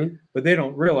same, but they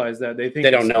don't realize that. They think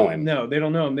they don't know him. No, they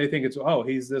don't know him. They think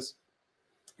he's this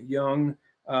young,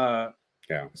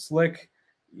 slick,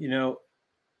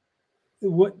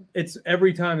 what it's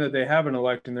every time that they have an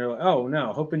election, they're like, oh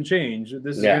no, hope and change.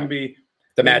 This is going to be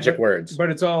the magic words, but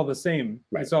it's all the same.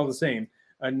 Right. It's all the same.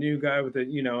 A new guy with a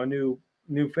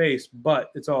new face,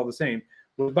 but it's all the same.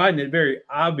 With Biden, it very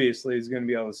obviously is going to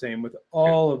be all the same with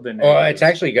all of the negatives. Oh, it's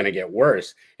actually going to get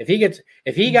worse. If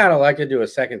he got elected to a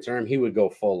second term, he would go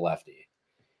full lefty.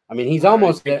 I mean, he's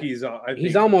almost there. He's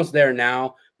almost there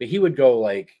now, but he would go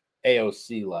like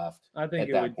AOC left. I think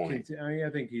at that point. I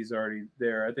think he's already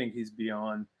there. I think he's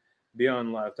beyond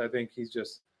left. I think he's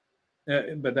just.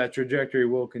 But that trajectory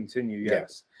will continue.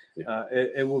 Yes,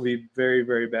 it will be very,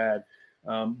 very bad.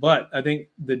 But I think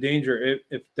the danger,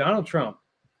 if Donald Trump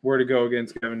were to go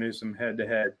against Gavin Newsom head to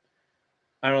head,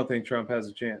 I don't think Trump has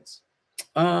a chance.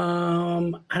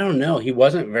 I don't know. He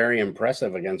wasn't very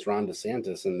impressive against Ron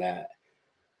DeSantis in that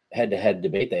head-to-head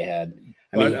debate they had.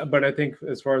 But I think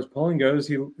as far as polling goes,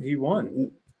 he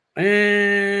won.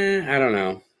 I don't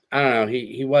know.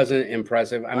 He wasn't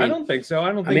impressive. I don't think so.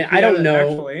 I don't think he I had don't an know.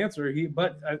 actual answer.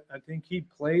 But I think he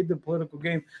played the political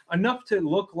game enough to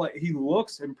look like he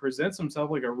looks and presents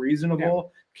himself like a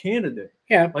reasonable candidate.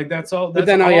 Yeah, like that's all. But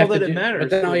That's then all that it matters. But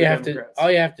then all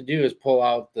you have to do is pull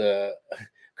out the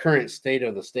current state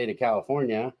of the state of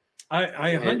California.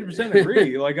 I 100%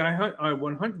 agree. Like I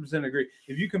 100% agree.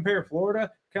 If you compare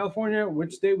Florida, California,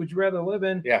 which state would you rather live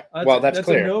in? Yeah, that's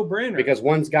clear. A no-brainer because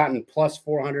one's gotten plus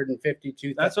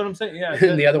 452. That's what I'm saying. Yeah,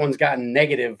 and the other one's gotten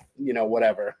negative,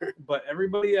 whatever. But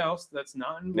everybody else that's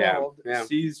not involved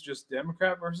sees just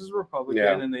Democrat versus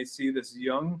Republican, and they see this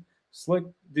young, slick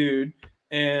dude,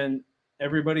 and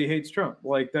everybody hates Trump.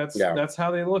 Like that's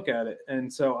how they look at it.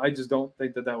 And so I just don't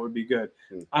think that would be good.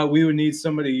 We would need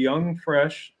somebody young,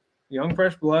 fresh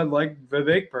blood like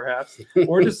Vivek, perhaps,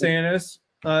 or DeSantis.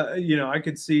 I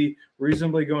could see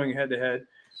reasonably going head to head.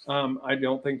 I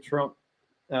don't think Trump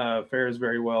fares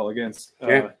very well against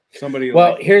somebody.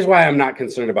 Well, here's why I'm not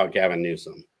concerned about Gavin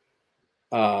Newsom.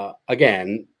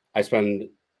 Again, I spend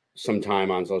some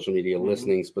time on social media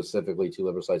listening specifically to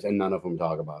liberal sites, and none of them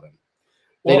talk about him.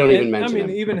 They don't even mention him.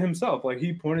 Even himself, like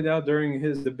he pointed out during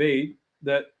his debate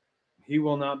that he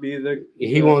will not be the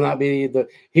nominee,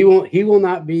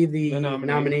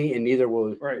 and neither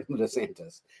will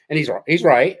DeSantis. And he's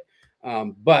right.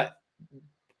 But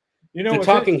the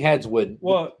talking heads would.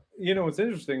 Well, what's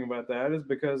interesting about that is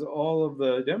because all of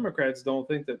the Democrats don't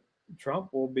think that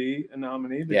Trump will be a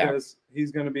nominee because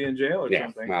he's going to be in jail or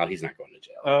something. Well, he's not going to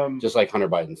jail. Just like Hunter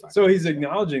Biden's not. So he's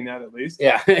acknowledging that at least.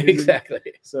 Yeah, exactly.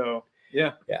 So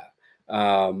yeah.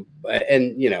 And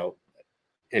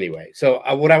anyway, so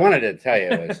what I wanted to tell you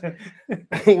is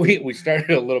we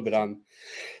started a little bit on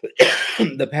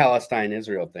the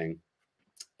Palestine-Israel thing.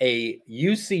 A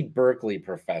UC Berkeley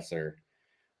professor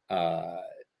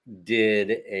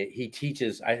he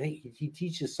teaches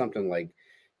something like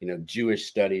Jewish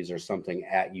studies or something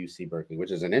at UC Berkeley,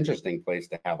 which is an interesting place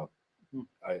to have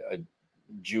a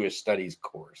Jewish studies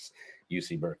course,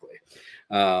 UC Berkeley.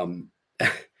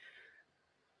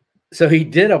 So he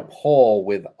did a poll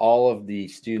with all of the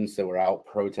students that were out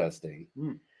protesting.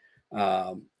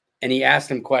 And he asked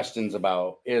them questions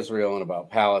about Israel and about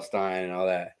Palestine and all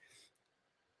that.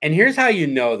 And here's how you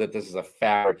know that this is a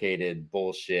fabricated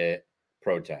bullshit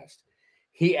protest.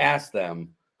 He asked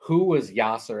them, who was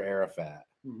Yasser Arafat?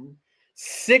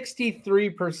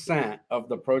 63% of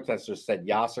the protesters said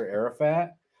Yasser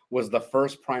Arafat was the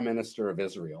first prime minister of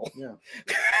Israel. Yeah.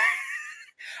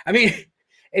 I mean,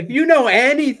 if you know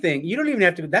anything, you don't even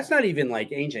have to. That's not even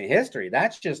like ancient history.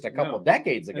 That's just a couple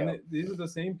decades ago. And these are the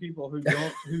same people who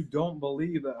don't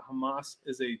believe that Hamas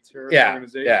is a terrorist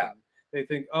organization. Yeah. They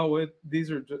think,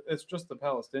 it's just the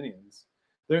Palestinians.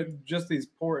 They're just these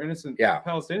poor innocent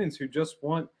Palestinians who just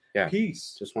want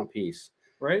peace. Just want peace,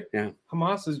 right? Yeah.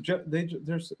 Hamas is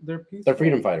they're peaceful. They're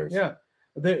freedom fighters. Yeah.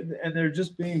 They're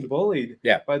just being bullied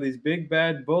by these big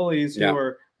bad bullies who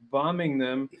are bombing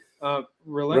them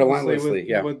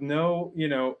relentlessly with no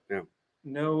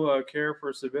no care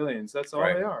for civilians. That's all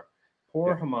they are.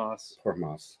 Poor Hamas. Poor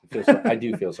Hamas. I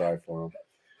do feel sorry for them.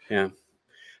 Yeah.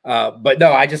 But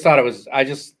no, I just thought it was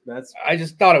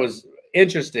thought it was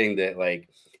interesting that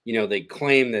they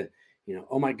claim that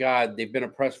oh my God, they've been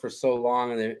oppressed for so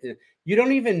long, and you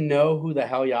don't even know who the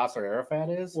hell Yasser Arafat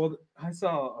is. Well, I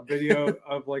saw a video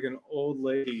of like an old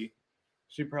lady.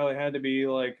 She probably had to be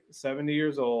like 70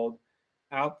 years old,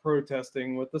 out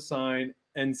protesting with the sign,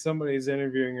 and somebody's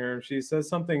interviewing her. She says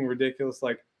something ridiculous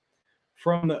like,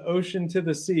 "From the ocean to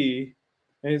the sea,"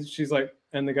 and she's like,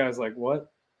 and the guy's like,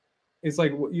 "What?" It's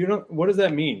like, what does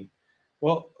that mean?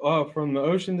 Well, from the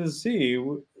ocean to the sea,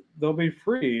 they'll be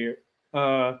free.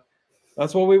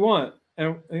 That's what we want.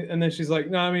 And then she's like,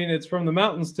 no, I mean, it's from the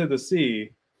mountains to the sea.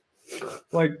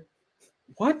 Like,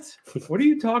 what? What are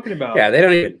you talking about? Yeah, they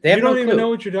don't even know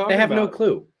what you're talking about. They have no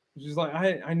clue. She's like,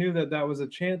 I knew that was a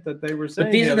chant that they were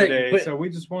saying the other day. So we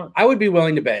just want. I would be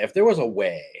willing to bet if there was a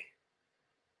way.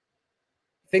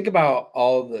 Think about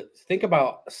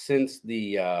since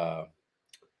the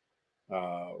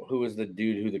who was the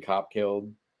dude who the cop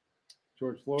killed?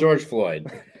 George Floyd.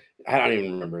 I don't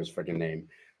even remember his freaking name.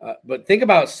 But think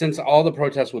about since all the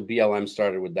protests with BLM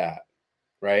started with that,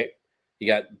 right? You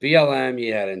got BLM,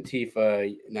 you had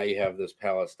Antifa, now you have this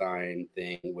Palestine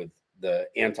thing with the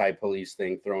anti-police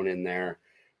thing thrown in there,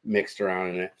 mixed around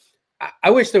in it.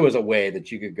 I wish there was a way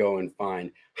that you could go and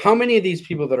find how many of these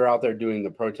people that are out there doing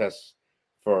the protests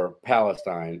for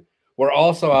Palestine We're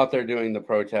also out there doing the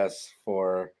protests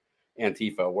for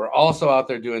Antifa. We're also out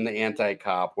there doing the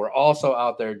anti-cop. We're also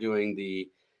out there doing the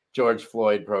George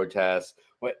Floyd protests.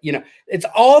 It's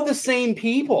all the same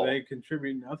people. They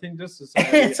contribute nothing to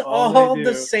society. It's all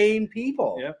the same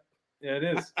people. Yep. Yeah, it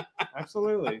is.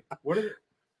 Absolutely. What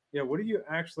do you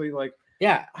actually like?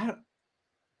 Yeah.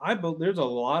 There's a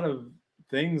lot of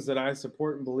things that I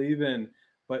support and believe in,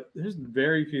 but there's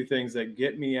very few things that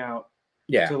get me out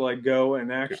to like go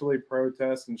and actually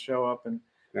protest and show up. And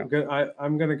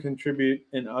I'm going to contribute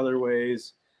in other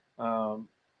ways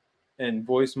and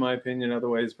voice my opinion other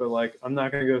ways, but like I'm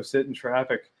not going to go sit in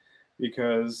traffic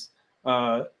because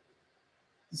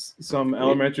some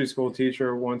elementary school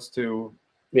teacher wants to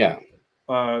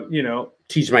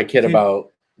teach my kid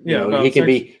about he can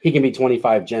be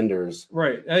 25 genders,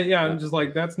 right? I'm just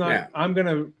like, that's not I'm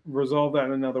gonna resolve that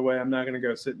in another way. I'm not gonna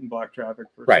go sit in black traffic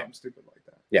for something stupid like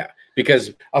that.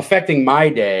 Because affecting my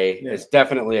day is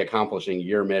definitely accomplishing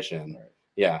your mission.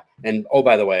 And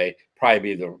by the way, probably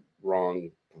be the wrong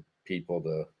people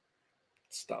to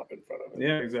stop in front of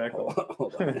it. Exactly.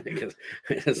 Hold on, because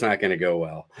it's not going to go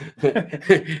well.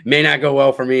 May not go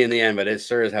well for me in the end, but it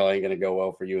sure as hell ain't going to go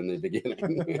well for you in the beginning.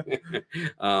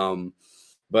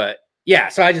 But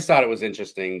so I just thought it was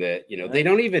interesting that they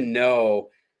don't even know.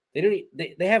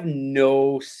 They have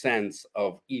no sense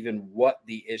of even what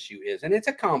the issue is, and it's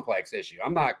a complex issue.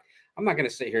 I'm not going to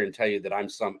sit here and tell you that I'm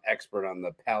some expert on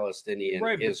the Palestinian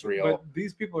Israel. But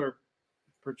these people are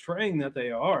portraying that they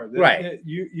are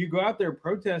You go out there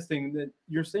protesting that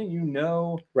you're saying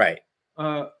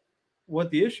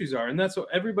what the issues are, and that's what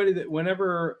everybody that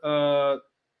whenever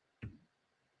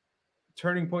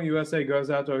Turning Point USA goes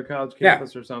out to a college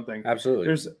campus or something, absolutely,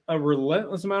 there's a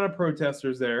relentless amount of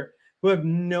protesters there who have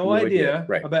no idea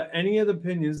about any of the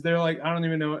opinions. They're like, I don't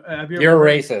even know. You're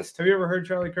a racist. Have you ever heard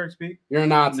Charlie Kirk speak? You're a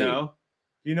Nazi. No.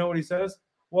 You know what he says?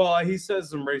 Well, he says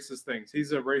some racist things.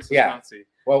 He's a racist Nazi.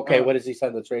 Well, okay, what does he say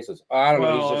that's racist? I don't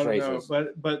know. He's just racist.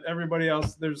 Know, but everybody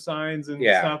else, there's signs and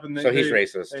stuff, and so he's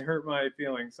racist. They hurt my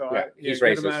feelings. So he's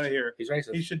racist. Get him out of here. He's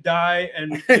racist. He should die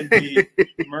and be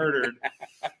murdered.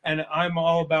 And I'm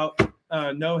all about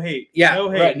no hate. No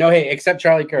hate. Right. No hate, except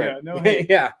Charlie Kirk. Yeah, no hate.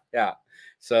 Yeah.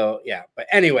 So but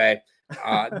anyway,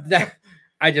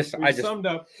 we've summed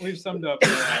up.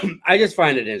 I just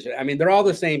find it interesting. I mean, they're all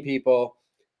the same people.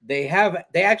 They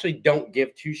actually don't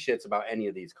give two shits about any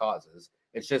of these causes.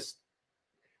 It's just,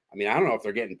 I mean, I don't know if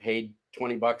they're getting paid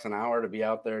 $20 an hour to be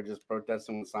out there just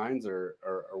protesting with signs or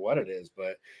what it is,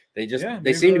 but they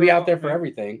seem to be out there for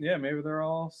everything. Yeah, maybe they're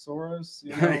all Soros,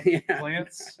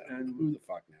 plants, and who the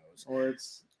fuck knows? Or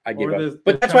it's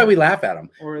but that's why we laugh at them.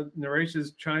 Or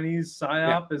Naresh's Chinese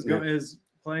psyop is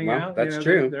playing out. That's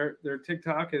true. Their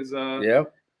TikTok is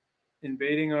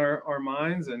invading our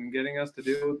minds and getting us to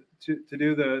do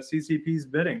the CCP's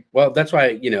bidding. Well, that's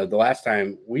why the last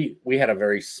time we had a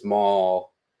very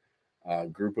small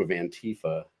group of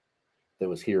Antifa that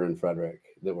was here in Frederick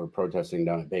that were protesting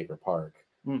down at Baker Park,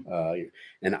 and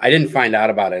I didn't find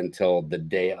out about it until the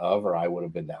day of, or I would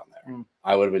have been down there.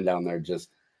 I would have been down there just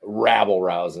rabble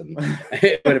rousing.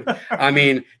 I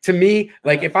mean, to me,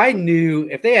 like if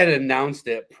they had announced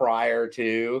it prior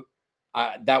to,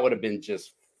 that would have been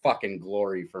just fucking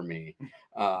glory for me,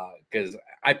 because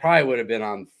I probably would have been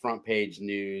on front page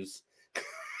news.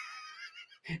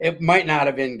 It might not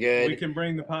have been good. We can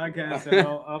bring the podcast and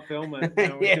I'll film it.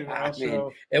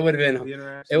 It would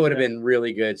have been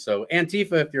really good. So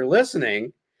Antifa, if you're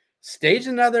listening, stage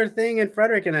another thing in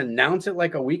Frederick and announce it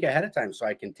like a week ahead of time so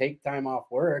I can take time off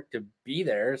work to be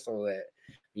there so that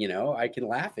I can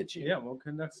laugh at you. Yeah, we'll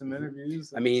conduct some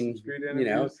interviews. I mean,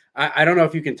 I don't know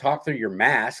if you can talk through your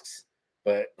masks,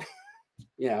 but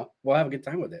we'll have a good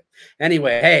time with it.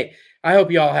 Anyway, hey, I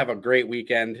hope you all have a great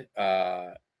weekend.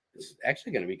 It's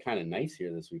actually going to be kind of nice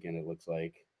here this weekend, it looks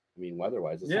like. I mean,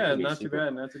 weather-wise, it's not too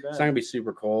bad. It's not going to be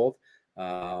super cold.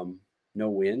 No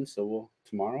wind, so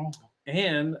tomorrow.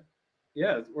 And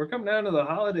we're coming down to the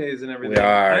holidays and everything. We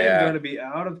are. I am going to be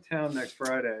out of town next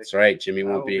Friday. That's right. Jimmy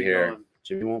won't be here.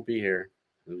 Jimmy won't be here.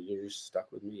 You're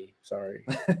stuck with me. Sorry.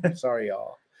 Sorry,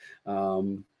 y'all.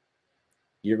 I'm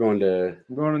going to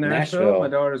Nashville. My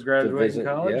daughter's graduating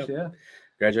college. Yeah.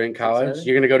 Graduating college.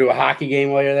 You're going to go to a hockey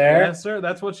game while you're there? Yes, sir.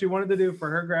 That's what she wanted to do for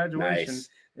her graduation. Nice.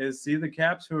 Is see the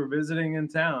Caps who are visiting in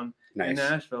town in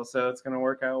Nashville. So it's going to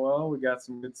work out well. We got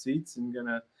some good seats and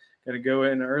gonna go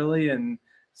in early and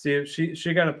see if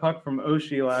she got a puck from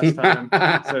Oshie last time.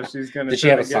 So she's going to. Did she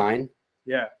have a sign?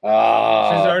 Yeah. Oh,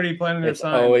 she's already planning her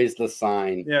sign. It's always the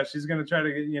sign. Yeah, she's going to try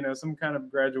to get some kind of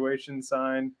graduation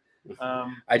sign.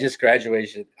 I just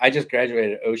graduated.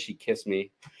 Oshie kissed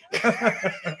me.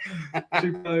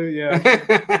 She probably, yeah,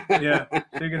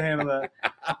 she can handle that.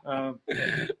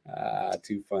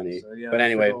 Too funny. So, yeah, but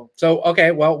anyway, so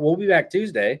okay, well, we'll be back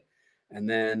Tuesday, and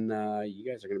then you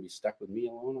guys are going to be stuck with me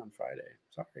alone on Friday.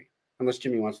 Sorry, unless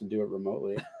Jimmy wants to do it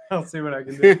remotely. I'll see what I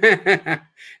can do.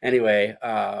 Anyway,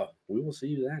 we will see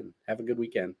you then. Have a good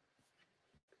weekend.